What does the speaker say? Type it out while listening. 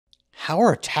how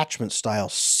are attachment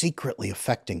styles secretly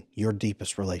affecting your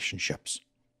deepest relationships?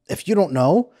 If you don't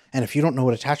know, and if you don't know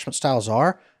what attachment styles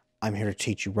are, I'm here to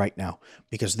teach you right now,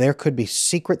 because there could be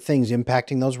secret things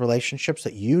impacting those relationships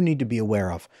that you need to be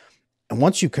aware of. And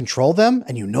once you control them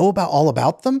and you know all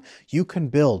about them, you can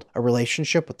build a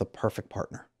relationship with the perfect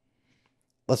partner.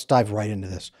 Let's dive right into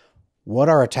this. What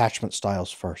are attachment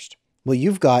styles first? Well,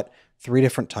 you've got 3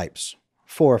 different types,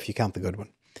 4 if you count the good one.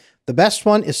 The best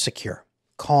one is secure,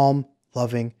 calm,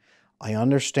 loving. I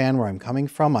understand where I'm coming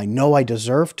from. I know I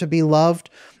deserve to be loved.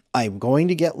 I'm going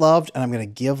to get loved, and I'm going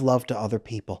to give love to other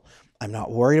people. I'm not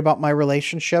worried about my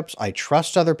relationships. I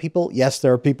trust other people. Yes,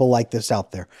 there are people like this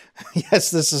out there.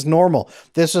 Yes, this is normal.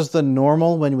 This is the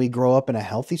normal when we grow up in a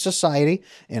healthy society,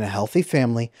 in a healthy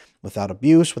family, without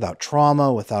abuse, without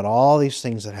trauma, without all these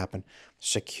things that happen.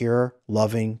 Secure,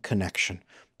 loving connection.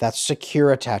 That's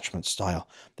secure attachment style.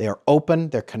 They are open,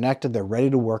 they're connected, they're ready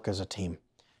to work as a team.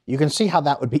 You can see how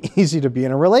that would be easy to be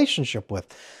in a relationship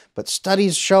with. But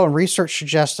studies show and research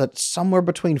suggests that somewhere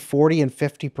between 40 and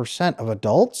 50% of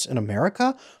adults in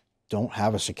America don't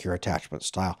have a secure attachment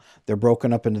style. They're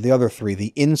broken up into the other 3,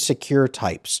 the insecure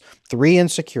types. 3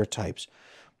 insecure types.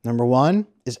 Number 1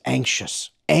 is anxious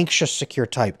secure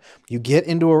type. You get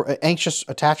into an anxious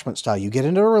attachment style. You get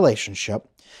into a relationship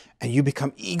and you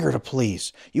become eager to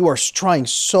please. You are trying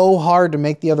so hard to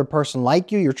make the other person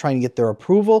like you. You're trying to get their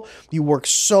approval. You work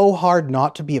so hard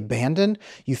not to be abandoned.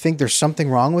 You think there's something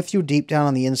wrong with you deep down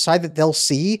on the inside that they'll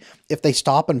see if they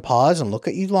stop and pause and look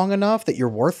at you long enough, that you're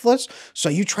worthless. So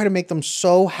you try to make them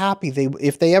so happy.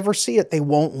 If they ever see it, they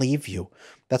won't leave you.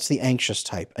 That's the anxious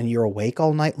type. And you're awake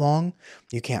all night long.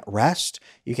 You can't rest.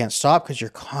 You can't stop because you're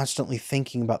constantly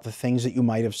thinking about the things that you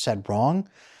might have said wrong.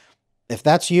 If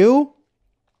that's you,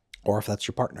 or if that's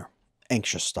your partner,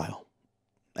 anxious style.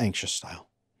 Anxious style.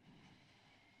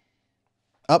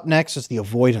 Up next is the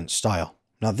avoidance style.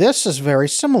 Now this is very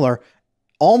similar,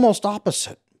 almost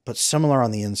opposite, but similar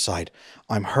on the inside.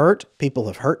 I'm hurt. People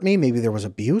have hurt me. Maybe there was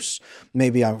abuse.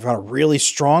 Maybe I've got a really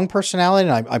strong personality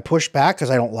and I push back because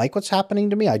I don't like what's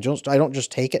happening to me. I don't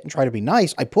just take it and try to be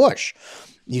nice. I push.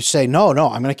 You say, no,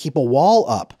 I'm going to keep a wall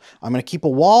up. I'm going to keep a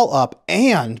wall up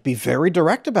and be very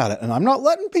direct about it. And I'm not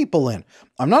letting people in.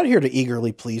 I'm not here to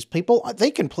eagerly please people.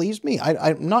 They can please me.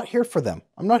 I'm not here for them.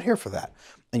 I'm not here for that.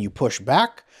 And you push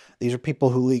back. These are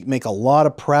people who make a lot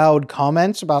of proud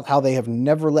comments about how they have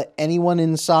never let anyone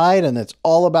inside and it's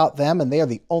all about them and they are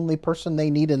the only person they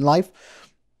need in life.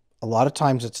 A lot of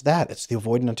times it's that. It's the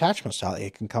avoidant attachment style.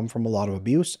 It can come from a lot of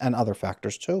abuse and other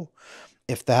factors too.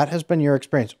 If that has been your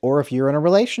experience, or if you're in a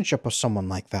relationship with someone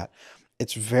like that,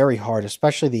 it's very hard,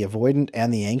 especially the avoidant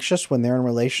and the anxious when they're in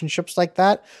relationships like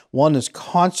that. One is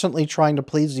constantly trying to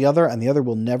please the other and the other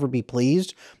will never be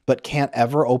pleased, but can't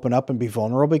ever open up and be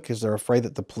vulnerable because they're afraid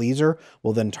that the pleaser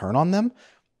will then turn on them.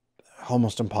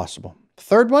 Almost impossible.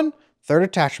 Third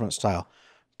attachment style,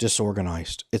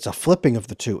 disorganized. It's a flipping of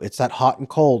the two. It's that hot and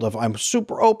cold of I'm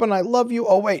super open, I love you.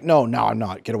 Oh wait, no, I'm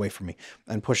not. Get away from me.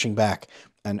 And pushing back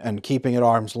and keeping at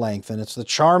arm's length. And it's the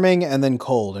charming and then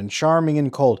cold and charming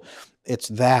and cold. It's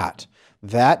that.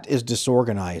 That is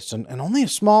disorganized. And only a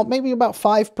small, maybe about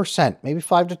 5%, maybe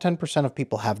 5 to 10% of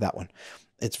people have that one.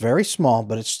 It's very small,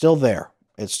 but it's still there.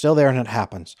 It's still there and it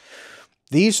happens.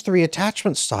 These 3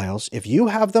 attachment styles, if you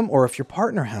have them or if your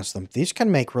partner has them, these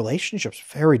can make relationships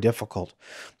very difficult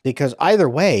because either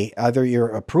way, either you're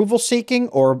approval seeking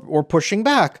or pushing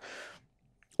back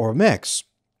or a mix.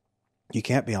 You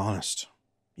can't be honest.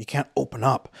 You can't open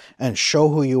up and show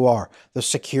who you are. The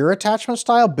secure attachment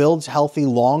style builds healthy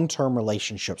long-term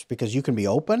relationships because you can be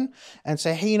open and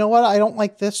say, hey, you know what? I don't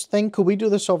like this thing. Could we do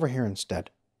this over here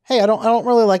instead? Hey, I don't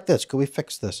really like this. Could we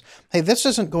fix this? Hey, this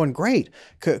isn't going great.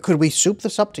 Could we soup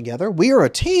this up together? We are a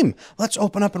team. Let's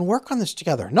open up and work on this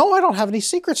together. No, I don't have any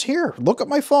secrets here. Look at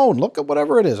my phone. Look at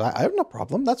whatever it is. I have no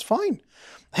problem. That's fine.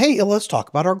 Hey, let's talk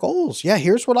about our goals. Yeah,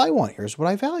 here's what I want. Here's what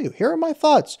I value. Here are my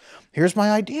thoughts. Here's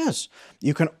my ideas.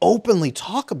 You can openly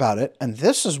talk about it, and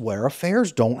this is where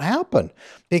affairs don't happen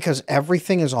because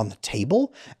everything is on the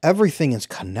table. Everything is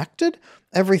connected.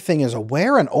 Everything is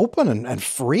aware and open and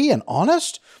free and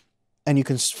honest. And you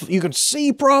can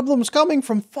see problems coming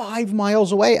from 5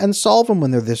 miles away and solve them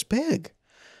when they're this big.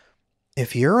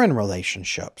 If you're in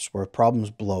relationships where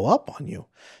problems blow up on you,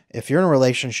 if you're in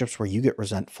relationships where you get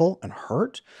resentful and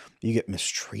hurt, you get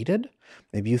mistreated,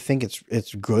 maybe you think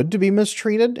it's good to be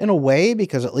mistreated in a way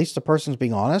because at least the person's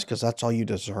being honest because that's all you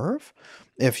deserve.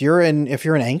 If you're an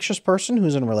anxious person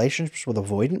who's in relationships with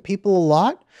avoidant people a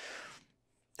lot,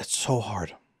 it's so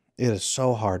hard. It is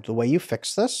so hard. The way you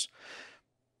fix this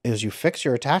is you fix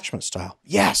your attachment style.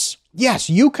 Yes,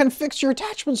 you can fix your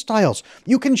attachment styles.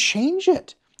 You can change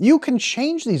it. You can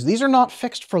change these. These are not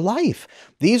fixed for life.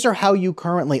 These are how you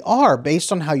currently are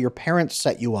based on how your parents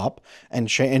set you up and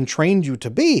trained you to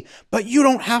be, but you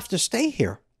don't have to stay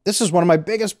here. This is one of my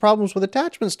biggest problems with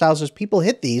attachment styles is people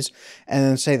hit these and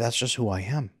then say, that's just who I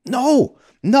am. No,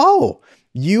 no.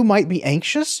 You might be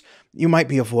anxious. You might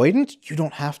be avoidant. You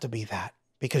don't have to be that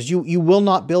because you will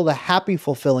not build a happy,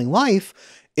 fulfilling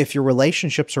life if your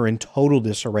relationships are in total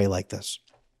disarray like this.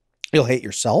 You'll hate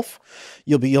yourself.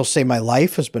 You'll say, my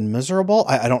life has been miserable.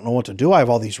 I don't know what to do. I have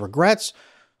all these regrets.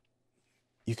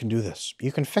 You can do this.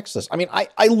 You can fix this. I mean,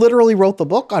 I literally wrote the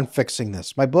book on fixing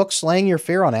this. My book, Slaying Your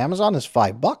Fear, on Amazon is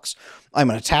 $5. I'm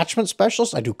an attachment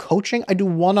specialist. I do coaching. I do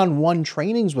one-on-one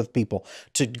trainings with people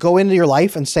to go into your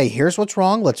life and say, here's what's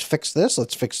wrong. Let's fix this.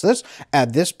 Let's fix this.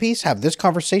 Add this piece. Have this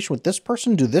conversation with this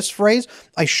person. Do this phrase.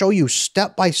 I show you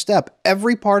step by step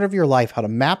every part of your life, how to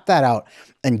map that out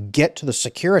and get to the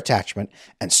secure attachment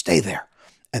and stay there.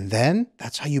 And then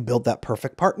that's how you build that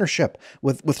perfect partnership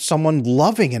with someone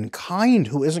loving and kind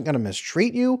who isn't going to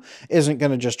mistreat you, isn't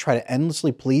going to just try to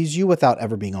endlessly please you without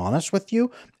ever being honest with you,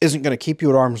 isn't going to keep you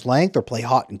at arm's length or play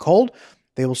hot and cold.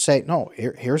 They will say, no,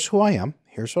 here's who I am.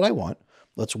 Here's what I want.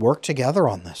 Let's work together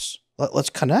on this. Let's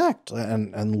connect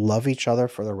and love each other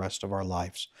for the rest of our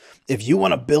lives. If you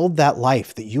want to build that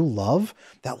life that you love,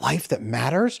 that life that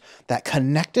matters, that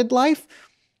connected life,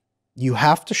 you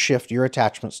have to shift your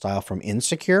attachment style from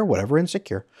insecure, whatever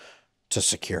insecure, to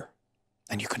secure.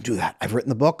 And you can do that. I've written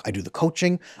the book. I do the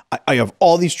coaching. I have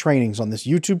all these trainings on this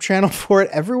YouTube channel for it.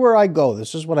 Everywhere I go,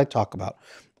 this is what I talk about.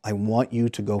 I want you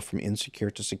to go from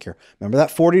insecure to secure. Remember that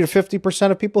 40 to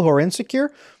 50% of people who are insecure?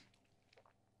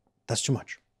 That's too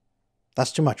much.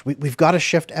 That's too much. We've got to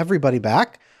shift everybody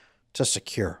back to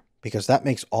secure because that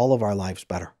makes all of our lives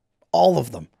better. All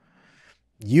of them.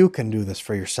 You can do this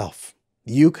for yourself.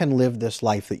 You can live this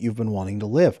life that you've been wanting to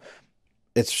live.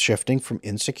 It's shifting from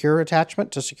insecure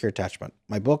attachment to secure attachment.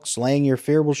 My book, Slaying Your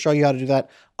Fear, will show you how to do that.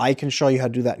 I can show you how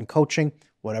to do that in coaching,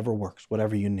 whatever works,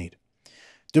 whatever you need.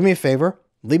 Do me a favor,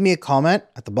 leave me a comment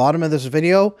at the bottom of this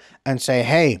video and say,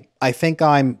 hey, I think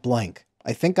I'm blank.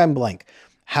 I think I'm blank.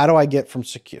 How do I get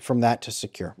from that to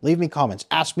secure? Leave me comments.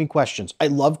 Ask me questions. I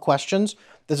love questions.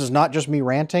 This is not just me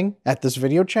ranting at this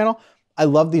video channel. I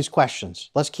love these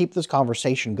questions. Let's keep this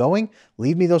conversation going.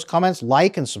 Leave me those comments,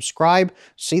 like and subscribe.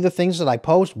 See the things that I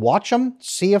post, watch them,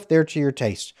 see if they're to your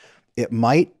taste. It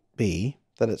might be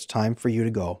that it's time for you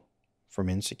to go from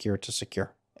insecure to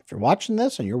secure. If you're watching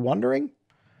this and you're wondering,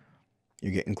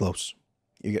 you're getting close.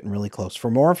 You're getting really close. For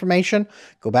more information,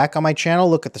 go back on my channel.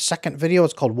 Look at the second video.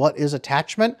 It's called What is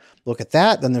Attachment? Look at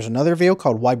that. Then there's another video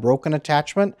called Why Broken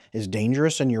Attachment is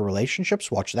Dangerous in Your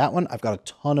Relationships. Watch that one. I've got a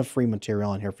ton of free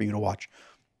material in here for you to watch.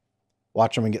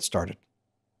 Watch them and get started.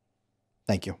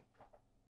 Thank you.